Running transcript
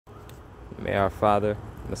May our Father,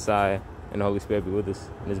 Messiah, and the Holy Spirit be with us.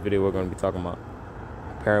 In this video, we're going to be talking about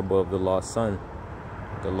the parable of the lost son.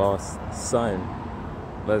 The lost son.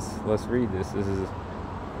 Let's read this.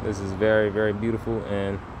 This is very, very beautiful,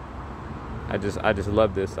 and I just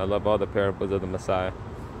love this. I love all the parables of the Messiah.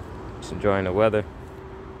 Just enjoying the weather.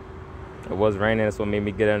 It was raining. That's what made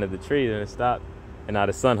me get under the tree, and it stopped. And now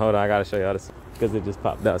the sun. Hold on, I gotta show you how this, because it just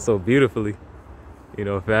popped out so beautifully. You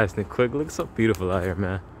know, fast and quick. Look, so beautiful out here,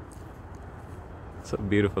 man. So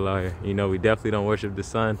beautiful out here. You know, we definitely don't worship the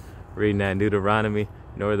sun. Reading that in Deuteronomy,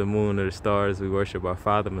 nor the moon or the stars. We worship our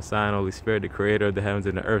Father, Messiah, and Holy Spirit, the creator of the heavens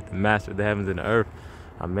and the earth, the master of the heavens and the earth.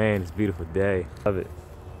 Amen. It's a beautiful day. Love it.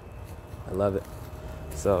 I love it.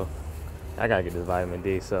 So, I gotta get this vitamin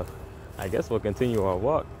D. So, I guess we'll continue our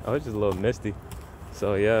walk. Oh, it's just a little misty.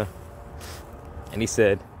 So, yeah. And he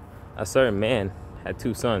said, a certain man had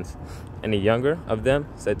 2 sons, and the younger of them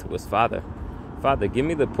said to his father, Father, give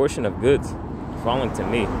me the portion of goods falling to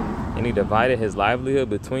me. And he divided his livelihood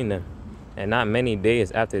between them. And not many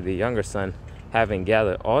days after, the younger son, having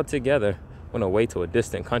gathered all together, went away to a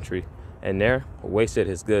distant country, and there wasted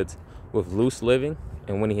his goods with loose living.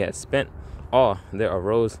 And when he had spent all, there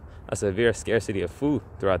arose a severe scarcity of food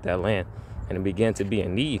throughout that land, and he began to be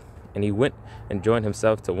in need. And he went and joined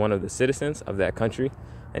himself to one of the citizens of that country,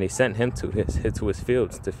 and he sent him to his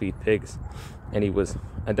fields to feed pigs. And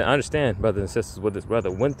to understand, brothers and sisters, what this brother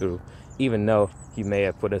went through, even though he may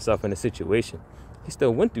have put himself in a situation, he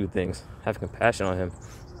still went through things. Have compassion on him.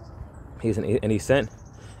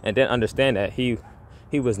 And then understand that he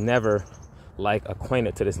was never like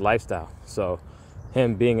acquainted to this lifestyle. So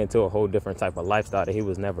him being into a whole different type of lifestyle that he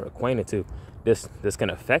was never acquainted to, this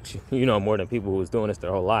can affect you, you know, more than people who was doing this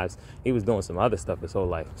their whole lives. He was doing some other stuff his whole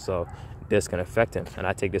life, so this can affect him. And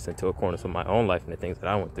I take this into accordance with my own life and the things that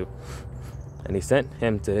I went through. And he sent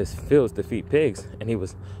him to his fields to feed pigs, and he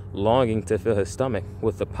was longing to fill his stomach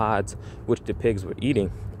with the pods which the pigs were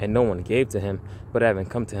eating, and no one gave to him. But having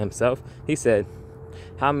come to himself, he said,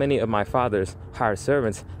 how many of my father's hired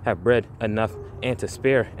servants have bread enough and to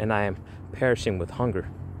spare, and I am perishing with hunger?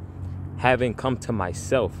 Having come to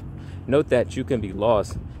myself. Note that you can be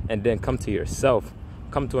lost and then come to yourself,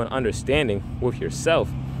 come to an understanding with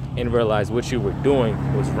yourself, and realize what you were doing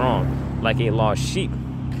was wrong, like a lost sheep,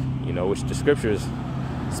 you know, which the scriptures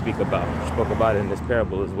spoke about it in this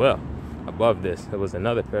parable as well. Above this, there was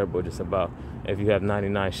another parable just about if you have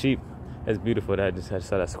 99 sheep. It's beautiful that I just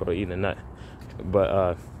saw that squirrel eating a nut.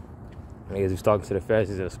 But he was talking to the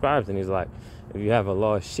Pharisees and the scribes, and he's like, if you have a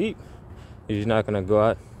lost sheep, you're just not going to go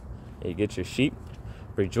out and you get your sheep.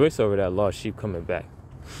 Rejoice over that lost sheep coming back.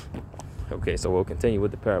 Okay, so we'll continue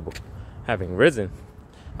with the parable. Having risen,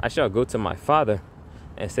 I shall go to my father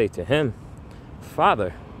and say to him,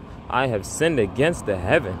 Father, I have sinned against the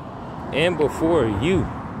heaven and before you,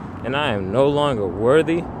 and I am no longer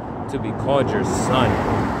worthy to be called your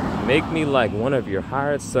son. Make me like one of your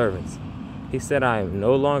hired servants. He said, I am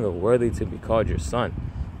no longer worthy to be called your son.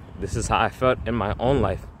 This is how I felt in my own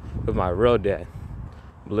life with my real dad.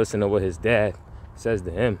 Listen to what his dad says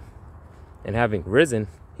to him. And having risen,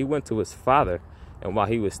 he went to his father, and while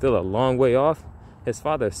he was still a long way off, his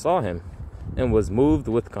father saw him and was moved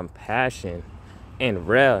with compassion and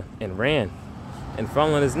ran and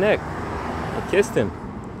fell on his neck and kissed him.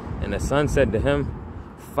 And the son said to him,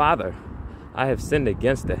 Father, I have sinned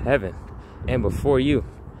against the heaven and before you,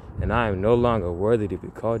 and I am no longer worthy to be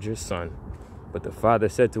called your son. But the father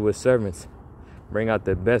said to his servants, bring out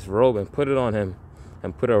the best robe and put it on him,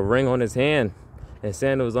 and put a ring on his hand and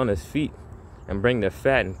sandals on his feet, and bring the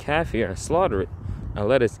fattened calf here and slaughter it, and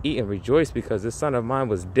let us eat and rejoice, because this son of mine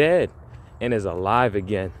was dead and is alive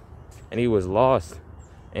again, and he was lost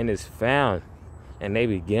and is found. And they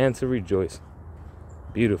began to rejoice.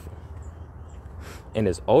 Beautiful. And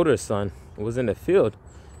his older son was in the field,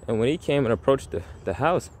 and when he came and approached the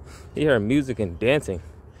house, he heard music and dancing.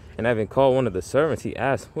 And having called one of the servants, he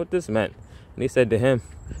asked what this meant. And he said to him,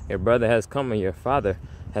 your brother has come, and your father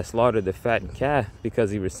has slaughtered the fattened calf,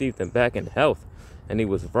 because he received him back in health. And he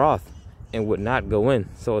was wroth and would not go in.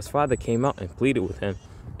 So his father came out and pleaded with him.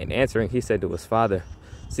 And answering, he said to his father,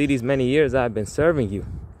 see, these many years I have been serving you,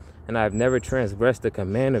 and I have never transgressed the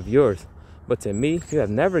command of yours. But to me you have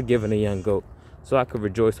never given a young goat, so I could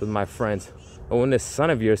rejoice with my friends. But when this son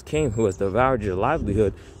of yours came, who has devoured your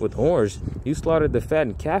livelihood with horns, you slaughtered the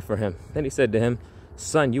fattened calf for him. Then he said to him,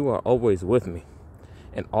 Son, you are always with me,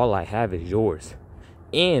 and all I have is yours.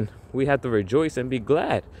 And we have to rejoice and be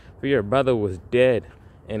glad, for your brother was dead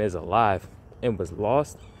and is alive, and was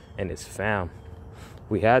lost and is found.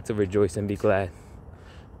 We had to rejoice and be glad.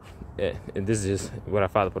 And this is just what our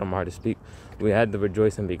Father put on my heart to speak. We had to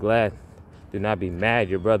rejoice and be glad Do not be mad.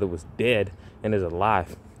 Your brother was dead and is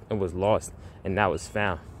alive, and was lost and now is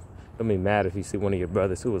found. Don't be mad if you see one of your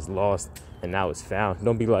brothers who was lost and now is found.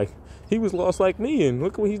 Don't be like, he was lost like me and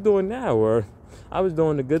look what he's doing now. Or I was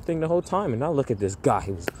doing the good thing the whole time and now look at this guy.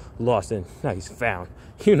 He was lost and now he's found.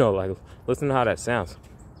 You know, like, listen to how that sounds.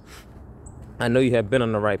 I know you have been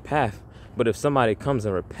on the right path, but if somebody comes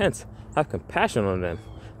and repents, have compassion on them.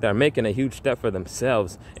 They're making a huge step for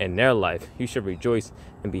themselves in their life. You should rejoice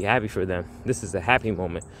and be happy for them. This is a happy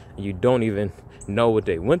moment. And you don't even know what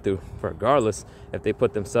they went through. Regardless, if they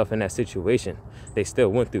put themselves in that situation, they still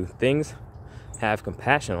went through things. Have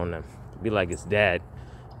compassion on them. Be like his dad.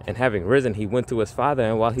 And having risen, he went to his father.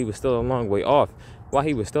 And while he was still a long way off,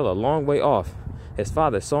 his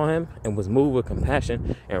father saw him and was moved with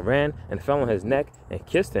compassion and ran and fell on his neck and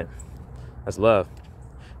kissed him. That's love.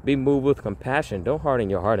 Be moved with compassion. Don't harden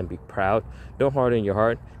your heart and be proud. Don't harden your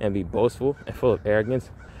heart and be boastful and full of arrogance.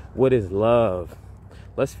 What is love?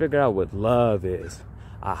 Let's figure out what love is.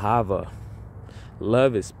 Ahava.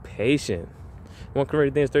 Love is patient. 1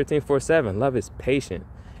 Corinthians 13:4-7. Love is patient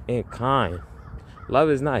and kind. Love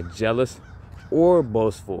is not jealous or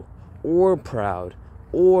boastful or proud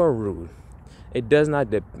or rude. It does not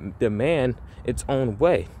demand its own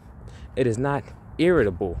way. It is not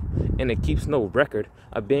irritable, and it keeps no record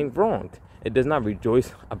of being wronged. It does not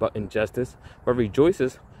rejoice about injustice, but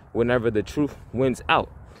rejoices whenever the truth wins out.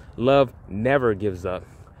 Love never gives up,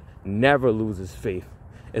 never loses faith,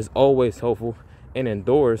 is always hopeful, and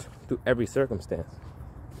endures through every circumstance.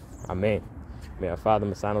 Amen. May our Father,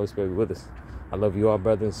 Messiah, and Holy Spirit be with us. I love you all,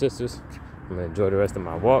 brothers and sisters. I'm going to enjoy the rest of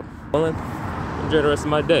my walk. Enjoy the rest of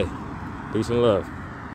my day. Peace and love.